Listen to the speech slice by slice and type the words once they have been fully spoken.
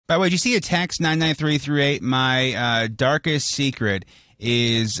By the way, did you see a text 99338? My darkest secret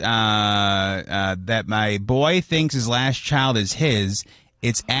is that my boy thinks his last child is his.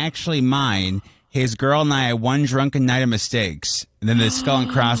 It's actually mine. His girl and I had one drunken night of mistakes. And then the skull and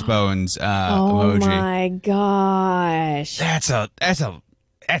crossbones emoji. Oh my gosh. That's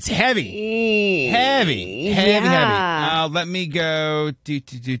heavy. Heavy. Let me go.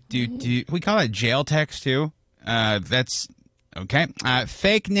 We call it jail text too. That's okay.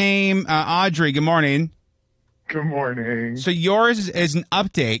 Fake name Audrey. Good morning. Good morning. So yours is an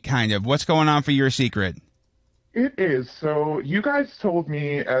update, kind of. What's going on for your secret? It is. So you guys told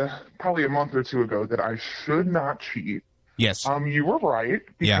me probably a month or two ago that I should not cheat. Yes. You were right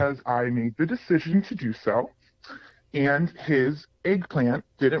because I made the decision to do so, and his eggplant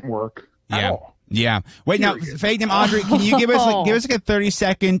didn't work at all. Yeah. Wait, now, fake name Audrey, can you give us like a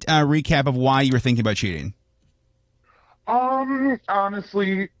 30-second recap of why you were thinking about cheating?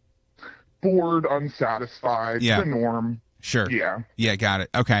 Honestly, bored, unsatisfied, the norm. Sure. Yeah. Yeah, got it.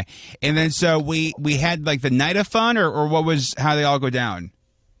 Okay. And then so we had like the night of fun or what was how they all go down?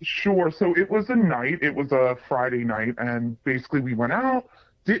 Sure. So it was a night. It was a Friday night, and basically we went out,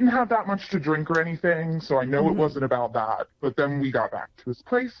 didn't have that much to drink or anything, so I know it wasn't about that. But then we got back to his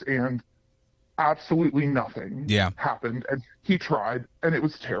place, and absolutely nothing happened. And he tried, and it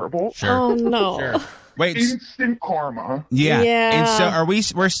was terrible. Sure. Oh, no. Sure. Wait. Instant karma. Yeah. And so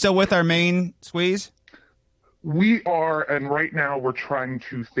we're still with our main squeeze? We are, and right now we're trying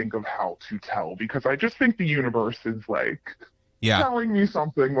to think of how to tell, because I just think the universe is like telling me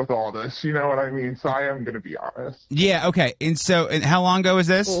something with all this. You know what I mean? So I am going to be honest. Yeah. Okay. And how long ago was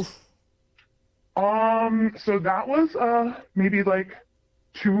this? So that was maybe like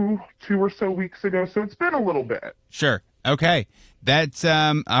two or so weeks ago. So it's been a little bit. Sure. Okay. That's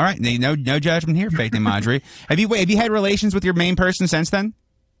all right. No judgment here, fake name Audrey. Have you had relations with your main person since then?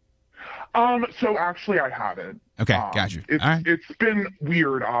 So actually I haven't. Okay, got you. All right. It's been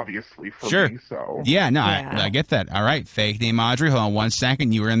weird, obviously, for me, so. Yeah, no, I get that. All right, fake name Audrey, hold on 1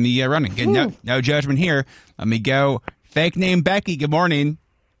 second. You were in the running. Again, no judgment here. Let me go. Fake name Becky, good morning.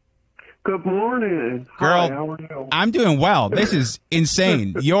 Good morning. Girl, hi, how are you? I'm doing well. This is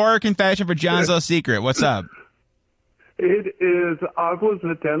insane. Your confession for John's little secret. What's up? It is, I was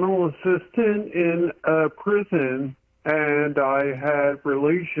a dental assistant in a prison, and I had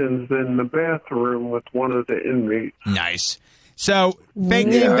relations in the bathroom with one of the inmates. Nice. So, fake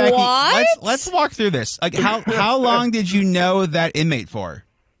name Becky, let's walk through this. Like, how long did you know that inmate for?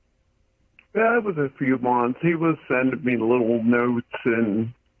 That was a few months. He was sending me little notes,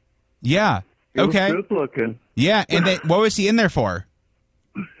 and yeah, he was good looking. Yeah, and then what was he in there for?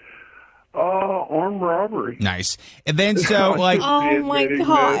 Armed robbery. Nice. And then so like oh my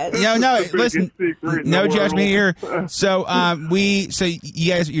god. No, listen. No judgment here. So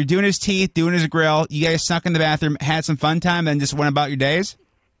you guys, you're doing his teeth, doing his grill. You guys snuck in the bathroom, had some fun time, and just went about your days?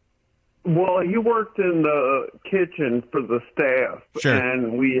 Well, he worked in the kitchen for the staff,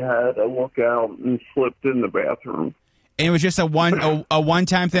 and we had a lookout and slipped in the bathroom. And it was just a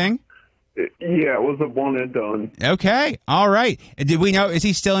one-time thing? Yeah, it was a one and done. Okay, all right. And did we know, is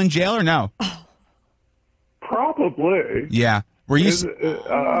he still in jail or no? Probably. Yeah. Were you?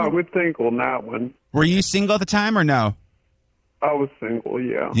 I would think on that one. Were you single at the time or no? I was single,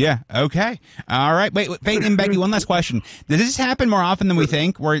 yeah. Yeah, okay. All right. Wait, Peyton and Becky, one last question. Does this happen more often than we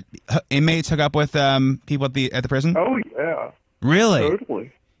think, where inmates hook up with people at the prison? Oh, yeah. Really?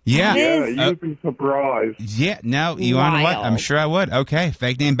 Totally. Yeah. Yeah, you'd be surprised. Yeah, no, you want to know what? I'm sure I would. Okay,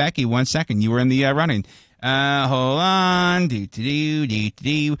 fake name Becky, 1 second. You were in the running. Hold on.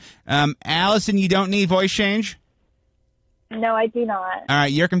 Allison, you don't need voice change? No, I do not. All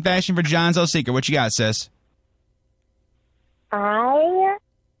right, your confession for John's little secret. What you got, sis? I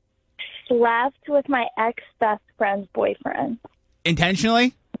slept with my ex-best friend's boyfriend.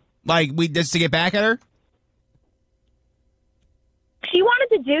 Intentionally? Like, just to get back at her? She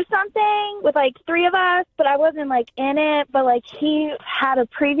wanted to do something with, like, three of us, but I wasn't, like, in it. But, like, he had a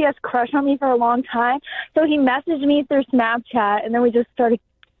previous crush on me for a long time. So he messaged me through Snapchat, and then we just started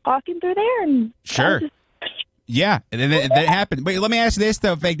talking through there. And sure. Yeah, and then that happened. Wait, let me ask you this,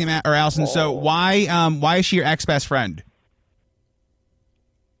 though, fake name or Allison. So why is she your ex-best friend?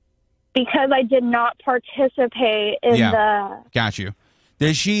 Because I did not participate in the... Got you.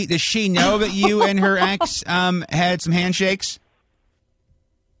 Does she know that you and her ex had some handshakes?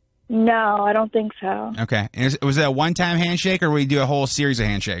 No, I don't think so. Okay. And was it a one-time handshake, or would you do a whole series of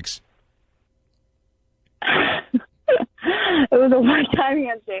handshakes? It was a one-time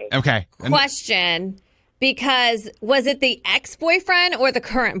handshake. Okay. Question, because was it the ex-boyfriend or the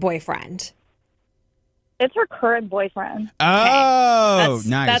current boyfriend? It's her current boyfriend. Oh,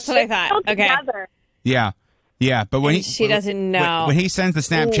 nice. That's what I Still thought. Okay. together. Yeah. Yeah, but when And she doesn't know. When he sends the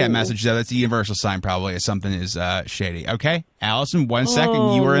Snapchat Ooh. message, though, that's a universal sign probably if something is shady. Okay, Allison, 1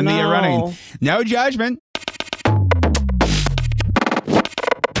 second. You Oh, are in the no. running. No judgment.